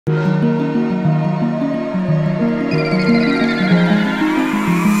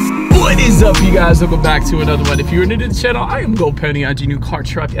What is up, you guys? Welcome back to another one. If you're new to the channel, I am Gold Penny. I do new car,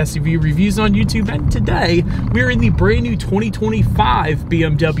 truck, SUV reviews on YouTube, and today we're in the brand new 2025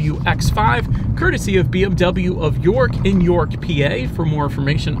 BMW X5, courtesy of BMW of York in York, PA. For more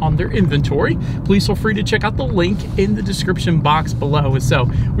information on their inventory, please feel free to check out the link in the description box below.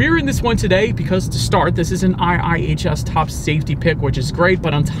 So we're in this one today because, to start, this is an IIHS top safety pick, which is great,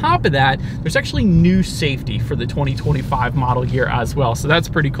 but on top of that, there's actually new safety for the 2025 model year as well, so that's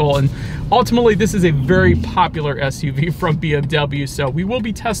pretty cool. And ultimately, this is a very popular SUV from BMW, so we will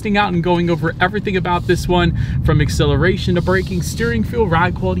be testing out and going over everything about this one, from acceleration to braking, steering feel,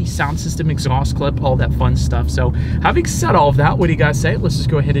 ride quality, sound system, exhaust clip, all that fun stuff. So having said all of that, what do you guys say? Let's just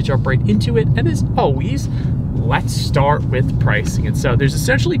go ahead and jump right into it. And as always, let's start with pricing. And so there's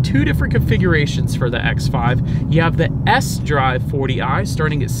essentially two different configurations for the X5. You have the S-Drive 40i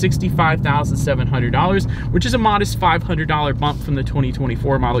starting at $65,700, which is a modest $500 bump from the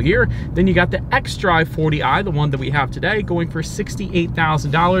 2024 model year. Then you got the X-Drive 40i, the one that we have today, going for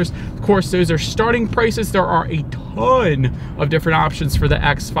 $68,000. Of course, those are starting prices. There are a ton of different options for the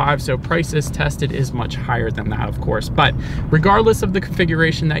X5, so prices tested is much higher than that, of course. But regardless of the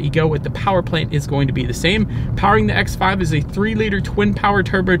configuration that you go with, the power plant is going to be the same. Powering the X5 is a 3-liter twin-power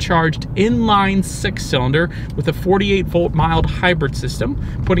turbocharged inline 6-cylinder with a 48-volt mild hybrid system,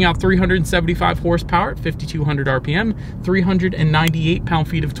 putting out 375 horsepower at 5,200 RPM, 398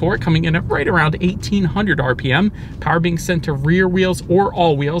 pound-feet of torque, coming in at right around 1,800 RPM. Power being sent to rear wheels or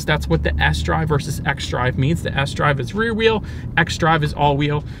all wheels. That's what the S-Drive versus X-Drive means. The S-Drive is rear wheel, X-Drive is all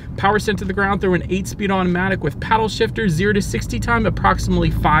wheel. Power sent to the ground through an 8-speed automatic with paddle shifter. 0 to 60 time approximately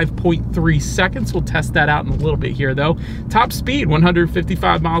 5.3 seconds. We'll test that out in a little bit here though. Top speed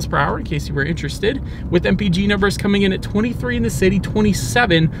 155 miles per hour in case you were interested, with MPG numbers coming in at 23 in the city,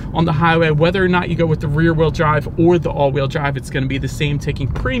 27 on the highway. Whether or not you go with the rear wheel drive or the all-wheel drive, it's going to be the same,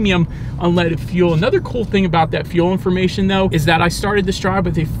 taking premium unleaded fuel. Another cool thing about that fuel information though is that I started this drive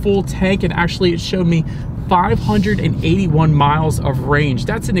with a full tank, and actually it showed me 581 miles of range.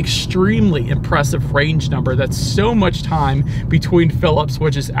 That's an extremely impressive range number. That's so much time between fill-ups,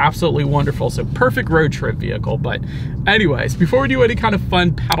 which is absolutely wonderful. So perfect road trip vehicle. But anyways, before we do any kind of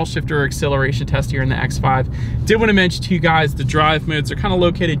fun paddle shifter or acceleration test here in the X5, did want to mention to you guys the drive modes are kind of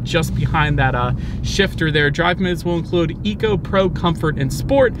located just behind that shifter there. Drive modes will include Eco, Pro, Comfort, and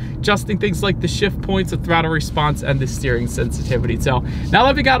Sport, adjusting things like the shift points, the throttle response, and the steering sensitivity. So now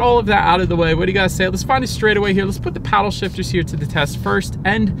that we got all of that out of the way, what do you guys say? Let's find a straight away here. Let's put the paddle shifters here to the test first,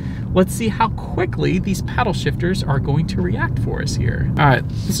 and let's see how quickly these paddle shifters are going to react for us here. All right,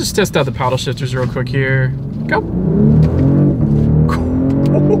 let's just test out the paddle shifters real quick here. Go.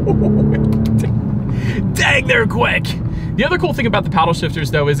 Dang, they're quick. The other cool thing about the paddle shifters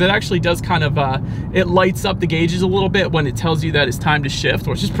though is it actually does kind of, it lights up the gauges a little bit when it tells you that it's time to shift,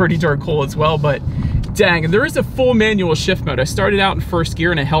 which is pretty darn cool as well. But dang, and there is a full manual shift mode. I started out in first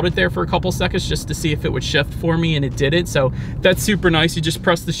gear and I held it there for a couple seconds just to see if it would shift for me, and it didn't. So that's super nice. You just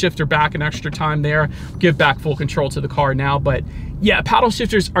press the shifter back an extra time there, give back full control to the car now. But yeah, paddle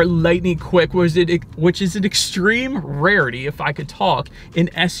shifters are lightning quick, which is an extreme rarity, if I could talk, in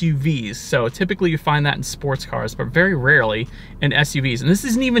SUVs. So typically you find that in sports cars, but very rarely in SUVs. And this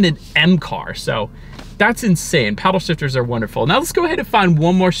isn't even an M car, so that's insane. Paddle shifters are wonderful. Now let's go ahead and find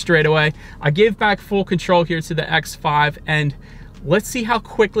one more straightaway. I gave back full control here to the X5, and let's see how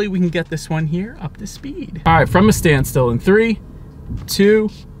quickly we can get this one here up to speed. All right, from a standstill in 3, 2,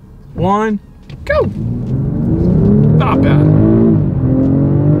 1, go. Not bad.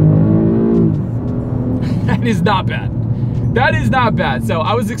 That is not bad. That is not bad. So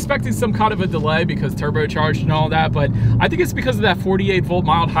I was expecting some kind of a delay because turbocharged and all that, but I think it's because of that 48-volt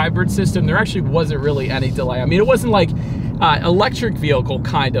mild hybrid system. There actually wasn't really any delay. I mean, it wasn't like electric vehicle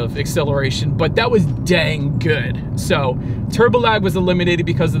kind of acceleration, but that was dang good. So turbo lag was eliminated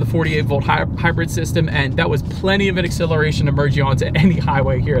because of the 48-volt hybrid system, and that was plenty of an acceleration to merge you onto any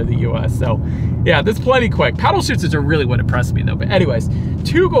highway here in the US. So yeah, that's plenty quick. Paddle shifters are really what impressed me though. But anyways,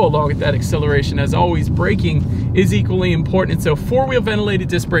 to go along with that acceleration, as always, braking is equally important. And so 4-wheel ventilated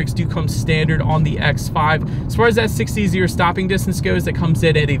disc brakes do come standard on the X5. As far as that 6E0 stopping distance goes, that comes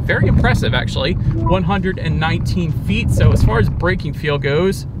in at a very impressive, actually, 119 feet. So as far as braking feel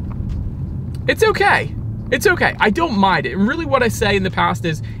goes, it's okay. It's okay. I don't mind it. And really what I say in the past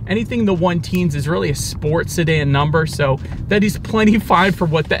is anything in the 1-teens is really a sports sedan number, so that is plenty fine for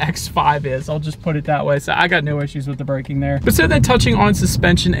what the X5 is. I'll just put it that way. So I got no issues with the braking there. But so then touching on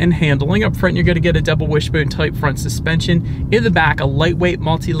suspension and handling, up front you're going to get a double wishbone type front suspension. In the back, a lightweight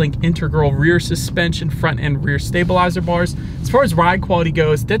multi-link integral rear suspension, front and rear stabilizer bars. As far as ride quality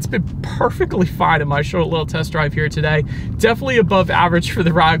goes, that's been perfectly fine in my short little test drive here today. Definitely above average for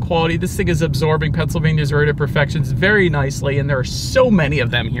the ride quality. This thing is absorbing Pennsylvania's road imperfections very nicely, and there are so many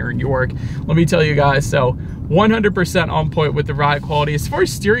of them here in York, let me tell you guys. So 100% on point with the ride quality. As far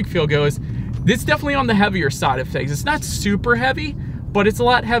as steering feel goes, this is definitely on the heavier side of things. It's not super heavy, but it's a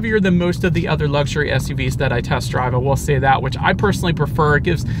lot heavier than most of the other luxury SUVs that I test drive. I will say that, which I personally prefer. It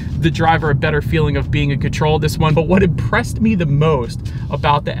gives the driver a better feeling of being in control of this one. But what impressed me the most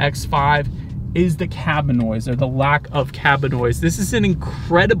about the X5 is the cabin noise, or the lack of cabin noise. This is an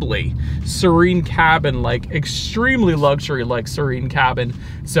incredibly serene cabin, like extremely luxury like serene cabin.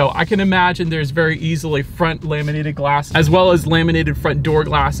 So I can imagine there's very easily front laminated glass as well as laminated front door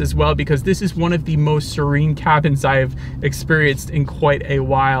glass as well, because this is one of the most serene cabins I have experienced in quite a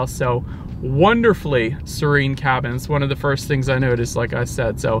while. So wonderfully serene cabins. One of the first things I noticed, like I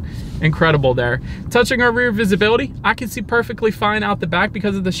said, so incredible there. Touching our rear visibility, I can see perfectly fine out the back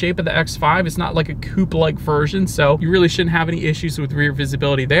because of the shape of the X5. It's not like a coupe-like version, so you really shouldn't have any issues with rear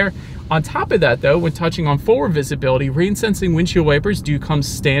visibility there. On top of that though, when touching on forward visibility, rain sensing windshield wipers do come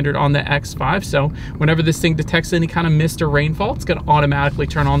standard on the X5, so whenever this thing detects any kind of mist or rainfall, it's gonna automatically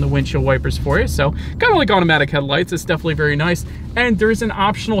turn on the windshield wipers for you. So kind of like automatic headlights. It's definitely very nice. And there's an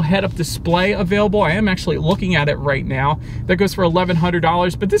optional head-up display available. I am actually looking at it right now. That goes for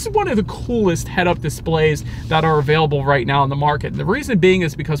 $1,100, but this is one of the coolest head-up displays that are available right now in the market. And the reason being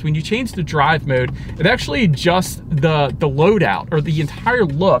is because when you change the drive mode, it actually adjusts the loadout, or the entire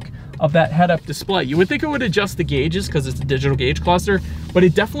look of that head-up display. You would think it would adjust the gauges because it's a digital gauge cluster, but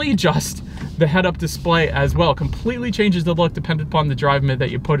it definitely adjusts the head-up display as well. Completely changes the look depending upon the drive mode that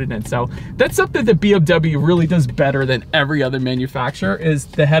you put it in. So that's something that BMW really does better than every other manufacturer, is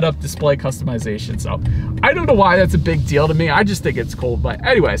the head-up display customization. So I don't know why that's a big deal to me. I just think it's cool. But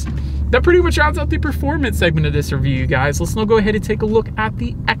anyways, that pretty much rounds out the performance segment of this review, guys. Let's now go ahead and take a look at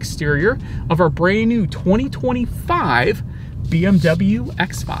the exterior of our brand new 2025 BMW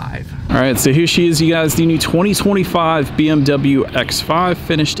X5. All right, so here she is, you guys, the new 2025 BMW X5,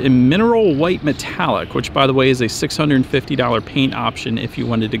 finished in mineral white metallic, which by the way is a $650 paint option if you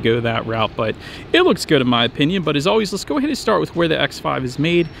wanted to go that route, but it looks good in my opinion. But as always, let's go ahead and start with where the X5 is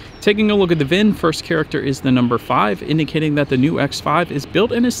made. Taking a look at the VIN, first character is the number 5, indicating that the new X5 is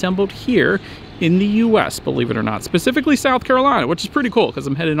built and assembled here in the US, believe it or not, specifically South Carolina, which is pretty cool because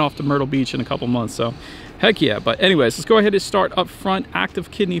I'm heading off to Myrtle Beach in a couple months, so heck yeah. But anyways, let's go ahead and start up front. Active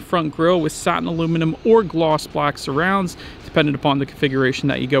kidney front grille with satin aluminum or gloss black surrounds, depending upon the configuration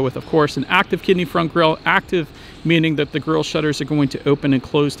that you go with. Of course, an active kidney front grille, active meaning that the grille shutters are going to open and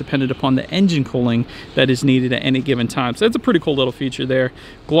close dependent upon the engine cooling that is needed at any given time. So that's a pretty cool little feature there.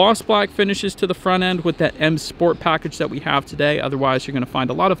 Gloss black finishes to the front end with that M Sport package that we have today. Otherwise, you're going to find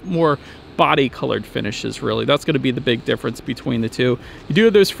a lot of more body colored finishes, really. That's going to be the big difference between the two. You do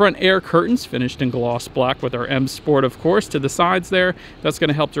have those front air curtains finished in gloss black with our M Sport, of course, to the sides there. That's going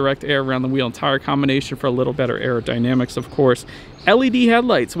to help direct air around the wheel and tire combination for a little better aerodynamics, of course. LED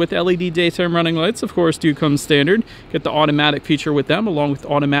headlights with LED daytime running lights, of course, do come standard. Get the automatic feature with them, along with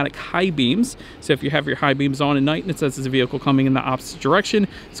automatic high beams. So if you have your high beams on at night and it says there's a vehicle coming in the opposite direction,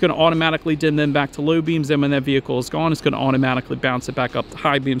 it's going to automatically dim them back to low beams. Then when that vehicle is gone, it's going to automatically bounce it back up to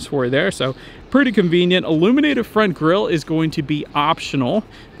high beams for you there. So pretty convenient. Illuminated front grille is going to be optional.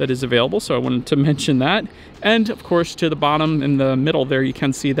 That is available, so I wanted to mention that. And of course, to the bottom in the middle there, you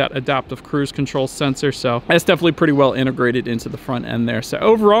can see that adaptive cruise control sensor. So that's definitely pretty well integrated into the front end there. So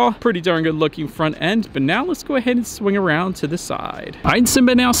overall, pretty darn good looking front end. But now let's go ahead and swing around to the side. All right, so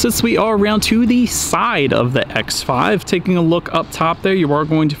but now since we are around to the side of the X5, taking a look up top there, you are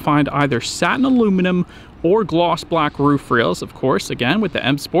going to find either satin aluminum or gloss black roof rails. Of course, again, with the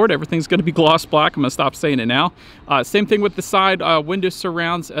M Sport, everything's going to be gloss black. I'm going to stop saying it now. Same thing with the side window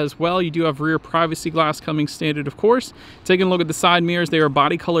surrounds as well. You do have rear privacy glass coming standard, of course. Taking a look at the side mirrors, they are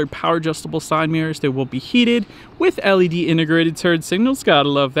body colored power adjustable side mirrors. They will be heated with LED integrated turn signals. Gotta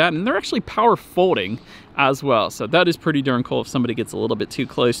love that. And they're actually power folding as well. So that is pretty darn cool if somebody gets a little bit too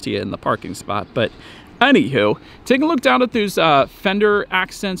close to you in the parking spot. But Anywho, taking a look down at those fender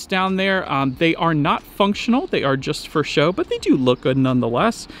accents down there. They are not functional. They are just for show, but they do look good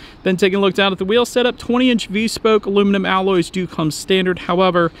nonetheless. Then taking a look down at the wheel setup, 20-inch V-spoke aluminum alloys do come standard.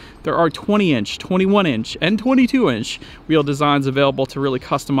 However, there are 20-inch, 21-inch, and 22-inch wheel designs available to really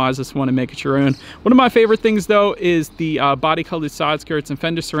customize this one and make it your own. One of my favorite things, though, is the body-colored side skirts and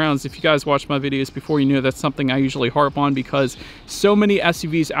fender surrounds. If you guys watch my videos before, you know that's something I usually harp on because so many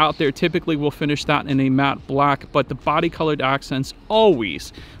SUVs out there typically will finish that in a matte black, but the body-colored accents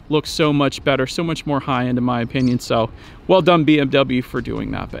always look so much better, so much more high-end in my opinion. So well done BMW for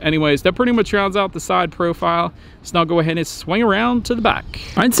doing that. But anyways, that pretty much rounds out the side profile. So now go ahead and swing around to the back.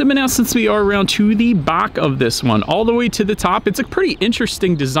 All right, so now since we are around to the back of this one, all the way to the top, it's a pretty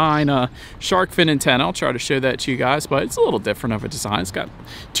interesting design, shark fin antenna. I'll try to show that to you guys, but it's a little different of a design. It's got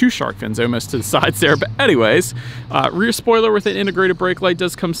two shark fins almost to the sides there. But anyways, rear spoiler with an integrated brake light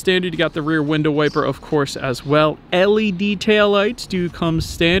does come standard. You got the rear window wiper, of course, as well. LED tail lights do come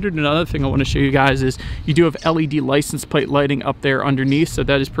standard. Another thing I want to show you guys is you do have LED license plate lighting up there underneath, so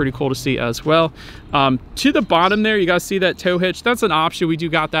that is pretty cool to see as well. To the bottom there, you guys see that tow hitch. That's an option. We do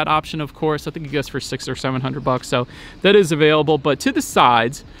got that option, of course. I think it goes for $600 or $700, so that is available. But to the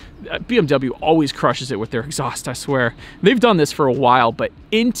sides, BMW always crushes it with their exhaust, I swear. They've done this for a while, but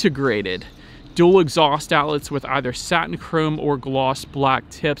integrated dual exhaust outlets with either satin chrome or gloss black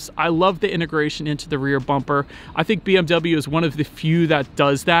tips. I love the integration into the rear bumper. I think BMW is one of the few that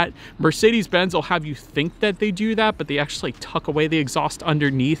does that. Mercedes-Benz will have you think that they do that, but they actually tuck away the exhaust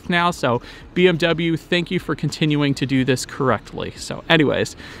underneath now. So BMW, thank you for continuing to do this correctly. So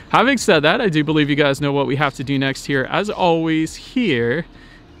anyways, having said that, I do believe you guys know what we have to do next here. As always, here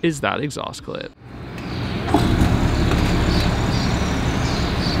is that exhaust clip.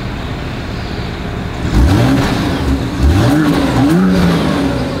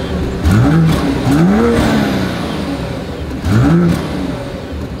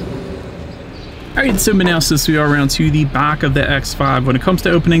 All right, so now since we are around to the back of the X5, when it comes to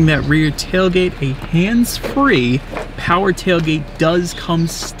opening that rear tailgate, a hands-free power tailgate does come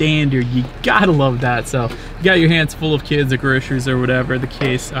standard. You gotta love that. So you got your hands full of kids or groceries or whatever the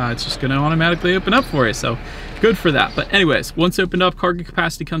case, it's just gonna automatically open up for you. So good for that. But anyways, once opened up, cargo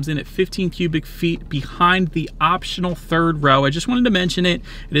capacity comes in at 15 cubic feet behind the optional third row. I just wanted to mention it.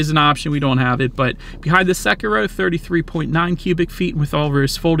 It is an option, we don't have it, but behind the second row, 33.9 cubic feet, with all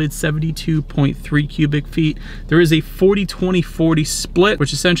rows folded, 72.3 cubic feet. There is a 40-20-40 split,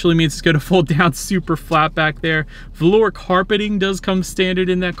 which essentially means it's gonna fold down super flat back there. Velour carpeting does come standard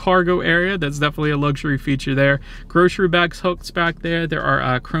in that cargo area. That's definitely a luxury feature there. Grocery bags hooked back there. There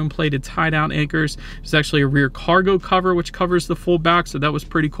are chrome plated tie down anchors. There's actually a rear cargo cover which covers the full back, so that was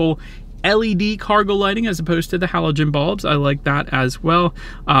pretty cool. LED cargo lighting as opposed to the halogen bulbs. I like that as well.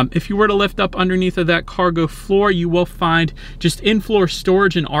 If you were to lift up underneath of that cargo floor, you will find just in-floor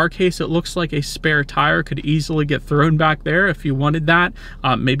storage. In our case, it looks like a spare tire could easily get thrown back there if you wanted that.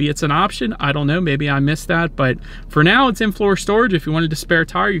 Maybe it's an option. I don't know. Maybe I missed that. But for now, it's in-floor storage. If you wanted a spare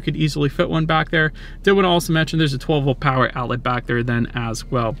tire, you could easily fit one back there. Did want to also mention there's a 12-volt power outlet back there then as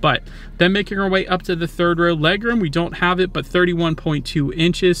well. But then making our way up to the third row legroom, we don't have it, but 31.2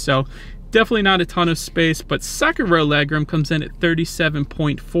 inches. So definitely not a ton of space, but second row legroom comes in at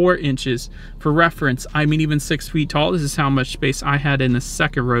 37.4 inches. For reference, I mean, even 6 feet tall, this is how much space I had in the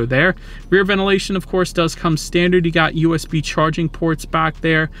second row there. Rear ventilation, of course, does come standard. You got USB charging ports back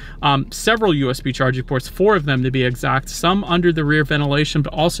there, several USB charging ports, 4 of them to be exact, some under the rear ventilation,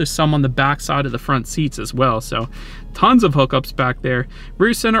 but also some on the back side of the front seats as well. So tons of hookups back there.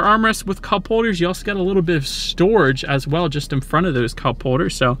 Rear center armrest with cup holders. You also got a little bit of storage as well just in front of those cup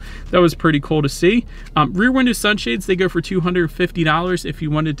holders, so that was pretty cool to see. Rear window sunshades, they go for $250 if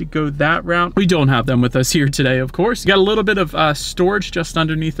you wanted to go that route. We don't have them with us here today, of course. You got a little bit of storage just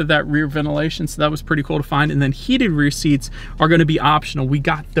underneath of that rear ventilation, so that was pretty cool to find. And then heated rear seats are going to be optional. We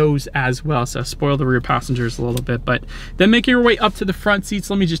got those as well, so spoil the rear passengers a little bit. But then making your way up to the front seats,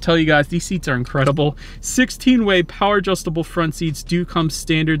 let me just tell you guys, these seats are incredible. 16-way power adjustable front seats do come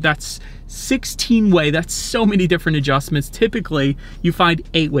standard. That's 16-way, that's so many different adjustments. Typically you find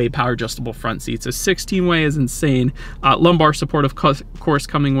 8-way power adjustable front seats, so 16-way is insane. Lumbar support, of course,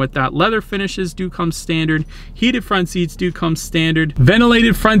 coming with that. Leather finishes do come standard. Heated front seats do come standard.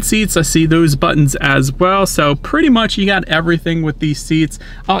 Ventilated front seats, I see those buttons as well. So pretty much you got everything with these seats.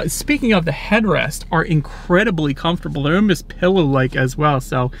 Speaking of, the headrests are incredibly comfortable. They're almost pillow-like as well,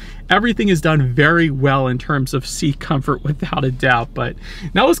 so everything is done very well in terms of seat comfort without a doubt. But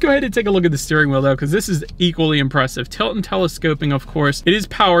now let's go ahead and take a look look at the steering wheel though, because this is equally impressive. Tilt and telescoping, of course. It is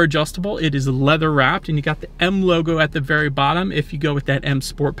power adjustable. It is leather wrapped, and you got the M logo at the very bottom if you go with that M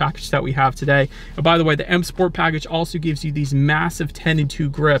Sport package that we have today. And by the way, the M Sport package also gives you these massive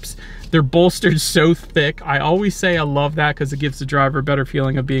 10-2 grips. They're bolstered so thick. I always say I love that because it gives the driver a better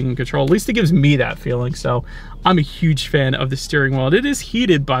feeling of being in control. At least it gives me that feeling. So I'm a huge fan of the steering wheel. It is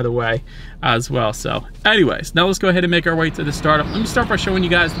heated, by the way, as well. So anyways, now let's go ahead and make our way to the startup. Let me start by showing you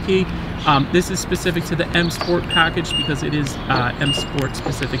guys the key. This is specific to the M Sport package because it is M Sport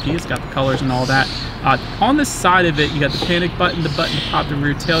specific key. It's got the colors and all that. On the side of it, you got the panic button, the button to pop the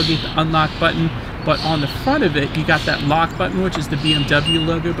rear tailgate, the unlock button. But on the front of it, you got that lock button, which is the BMW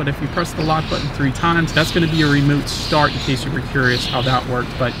logo. But if you press the lock button 3 times, that's going to be a remote start in case you were curious how that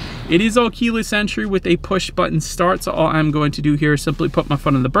worked. But it is all keyless entry with a push button start. So all I'm going to do here is simply put my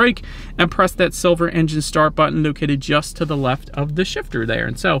foot on the brake and press that silver engine start button located just to the left of the shifter there.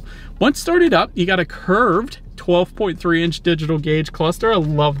 And so once started up, you got a curved 12.3-inch digital gauge cluster. I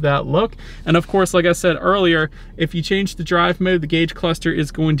love that look. And of course, like I said earlier, if you change the drive mode, the gauge cluster is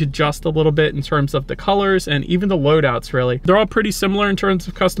going to adjust a little bit in terms of the colors and even the loadouts, really. They're all pretty similar in terms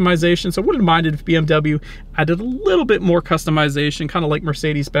of customization, so I wouldn't mind it if BMW added a little bit more customization, kind of like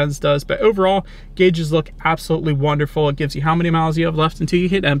Mercedes-Benz does. But overall, gauges look absolutely wonderful. It gives you how many miles you have left until you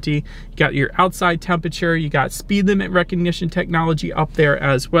hit empty. You got your outside temperature, you got speed limit recognition technology up there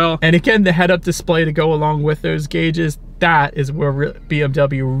as well. And again, the head-up display to go along with those gauges. That is where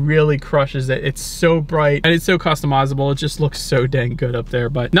BMW really crushes it. It's so bright and it's so customizable. It just looks so dang good up there.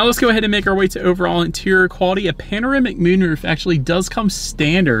 But now let's go ahead and make our way to overall interior quality. A panoramic moonroof actually does come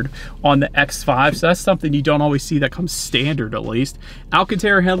standard on the X5, so that's something you don't always see that comes standard, at least.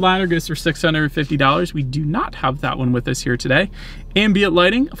 Alcantara headliner goes for $650. We do not have that one with us here today. Ambient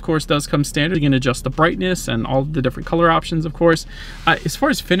lighting, of course, does come standard. You can adjust the brightness and all the different color options, of course. As far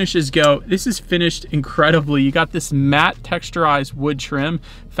as finishes go, this is finished incredibly. You got this matte texturized wood trim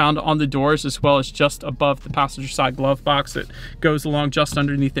found on the doors, as well as just above the passenger side glove box that goes along just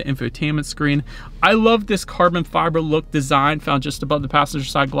underneath the infotainment screen. I love this carbon fiber look design found just above the passenger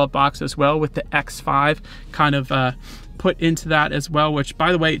side glove box as well, with the X5 kind of put into that as well, which,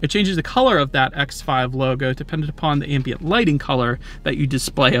 by the way, it changes the color of that X5 logo depending upon the ambient lighting color that you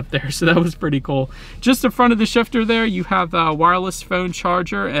display up there. So that was pretty cool. Just in front of the shifter there, you have a wireless phone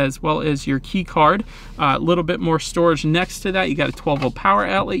charger as well as your key card. A little bit more storage next to that. You got a 12-volt power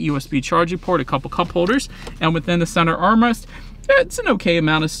outlet, USB charging port, a couple cup holders, and within the center armrest, it's an okay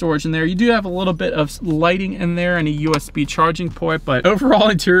amount of storage in there. You do have a little bit of lighting in there and a USB charging port, but overall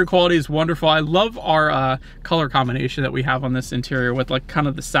interior quality is wonderful. I love our color combination that we have on this interior with like kind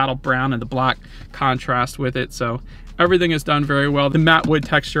of the saddle brown and the black contrast with it. So everything is done very well. The matte wood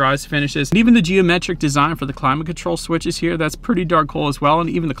texturized finishes, and even the geometric design for the climate control switches here, that's pretty dark cool as well. And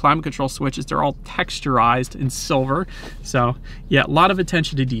even the climate control switches, they're all texturized in silver. So yeah, a lot of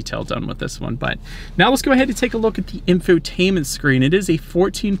attention to detail done with this one. But now let's go ahead and take a look at the infotainment screen. It is a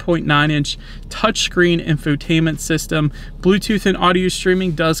 14.9-inch touchscreen infotainment system. Bluetooth and audio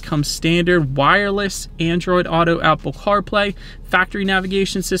streaming does come standard. Wireless, Android Auto, Apple CarPlay. Factory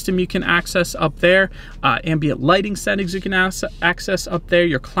navigation system you can access up there. Ambient lighting settings you can access up there.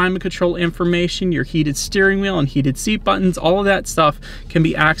 Your climate control information, your heated steering wheel and heated seat buttons, all of that stuff can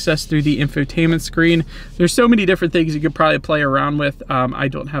be accessed through the infotainment screen. There's so many different things you could probably play around with. I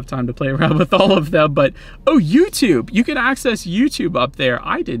don't have time to play around with all of them, but oh, YouTube, you can access YouTube up there.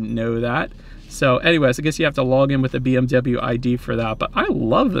 I didn't know that. So anyways, I guess you have to log in with a BMW ID for that, but I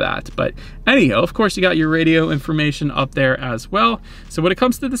love that. But anyhow, of course, you got your radio information up there as well. So when it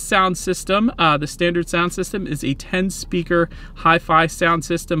comes to the sound system, the standard sound system is a 10-speaker hi-fi sound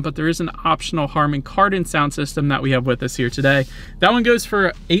system, but there is an optional Harman Kardon sound system that we have with us here today. That one goes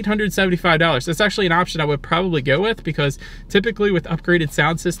for $875. That's actually an option I would probably go with, because typically with upgraded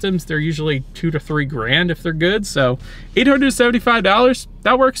sound systems, they're usually $2 to $3 grand if they're good. So $875,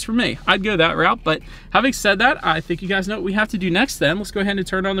 that works for me. I'd go that route. But having said that, I think you guys know what we have to do next then. Let's go ahead and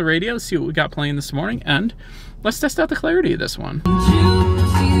turn on the radio, see what we got playing this morning, and let's test out the clarity of this one.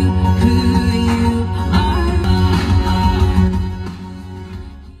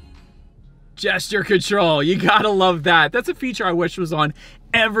 Gesture control, you gotta love that. That's a feature I wish was on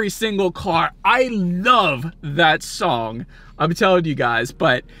every single car. I love that song, I'm telling you guys.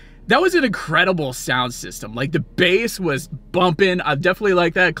 But that was an incredible sound system. Like, the bass was bumping. I definitely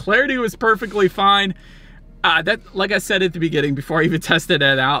like that. Clarity was perfectly fine. That, like I said at the beginning, before I even tested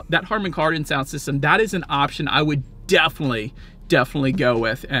it out, that Harman Kardon sound system, that is an option I would definitely go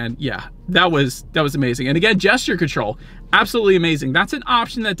with. And yeah, that was amazing. And again, gesture control, Absolutely amazing. That's an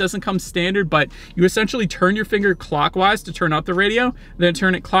option that doesn't come standard, but you essentially turn your finger clockwise to turn up the radio, then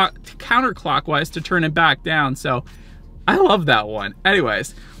turn it counterclockwise to turn it back down. So I love that one.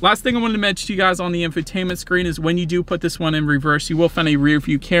 Anyways, last thing I wanted to mention to you guys on the infotainment screen is when you do put this one in reverse, you will find a rear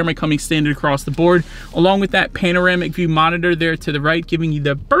view camera coming standard across the board, along with that panoramic view monitor there to the right, giving you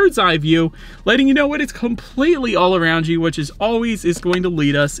the bird's eye view, letting you know what is completely all around you, which is always going to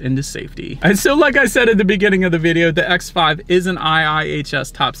lead us into safety. And so like I said at the beginning of the video, the X5 is an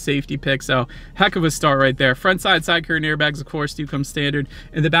IIHS top safety pick, so heck of a start right there. Front side curtain airbags, of course, do come standard.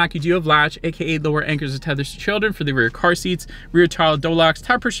 In the back, you do have latch, aka lower anchors and tethers to children for the rear car seats, rear child door locks,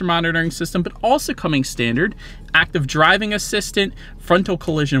 tire pressure monitoring system, but also coming standard, active driving assistant, frontal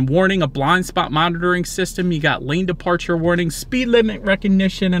collision warning, a blind spot monitoring system, you got lane departure warning, speed limit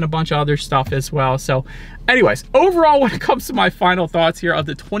recognition, and a bunch of other stuff as well. So anyways, overall, when it comes to my final thoughts here of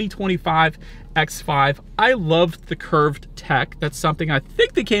the 2025 X5, I loved the curved tech. That's something I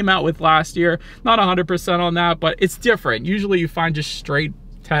think they came out with last year. Not 100% on that, but it's different. Usually you find just straight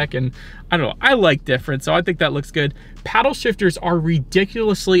tech, and I don't know, I like different, so I think that looks good. Paddle shifters are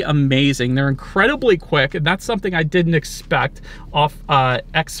ridiculously amazing. They're incredibly quick, and that's something I didn't expect off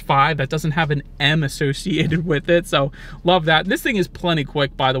X5 that doesn't have an M associated with it, so love that. This thing is plenty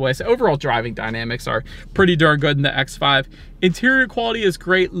quick, by the way, so overall driving dynamics are pretty darn good in the X5. Interior quality is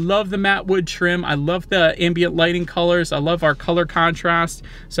great. Love the matte wood trim. I love the ambient lighting colors. I love our color contrast.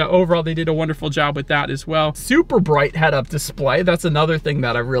 So overall, they did a wonderful job with that as well. Super bright head-up display. That's another thing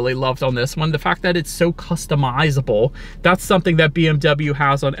that I really loved on this one. The fact that it's so customizable. That's something that BMW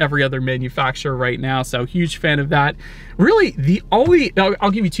has on every other manufacturer right now. So huge fan of that. Really, the only,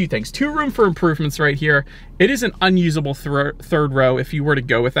 I'll give you two things. Two room for improvements right here. It is an unusable third row if you were to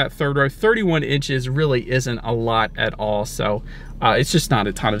go with that third row. 31 inches really isn't a lot at all. So it's just not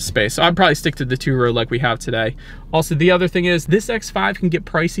a ton of space. So I'd probably stick to the 2-row like we have today. Also, the other thing is this X5 can get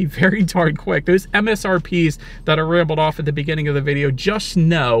pricey very darn quick. Those MSRPs that I rambled off at the beginning of the video, just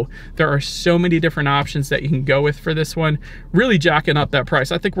know there are so many different options that you can go with for this one, really jacking up that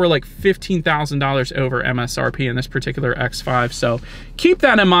price. I think we're like $15,000 over MSRP in this particular X5. So keep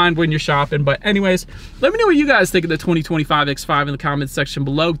that in mind when you're shopping. But anyways, let me know what you guys think of the 2025 X5 in the comments section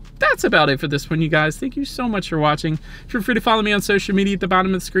below. That's about it for this one, you guys. Thank you so much for watching. Feel free to follow me on social media at the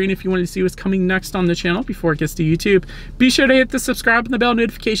bottom of the screen if you want to see what's coming next on the channel before it gets to YouTube. Be sure to hit the subscribe and the bell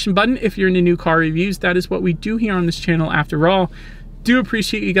notification button if you're into new car reviews. That is what we do here on this channel after all. Do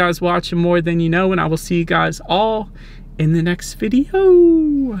appreciate you guys watching more than you know, and I will see you guys all in the next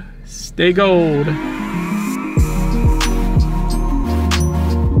video. Stay gold.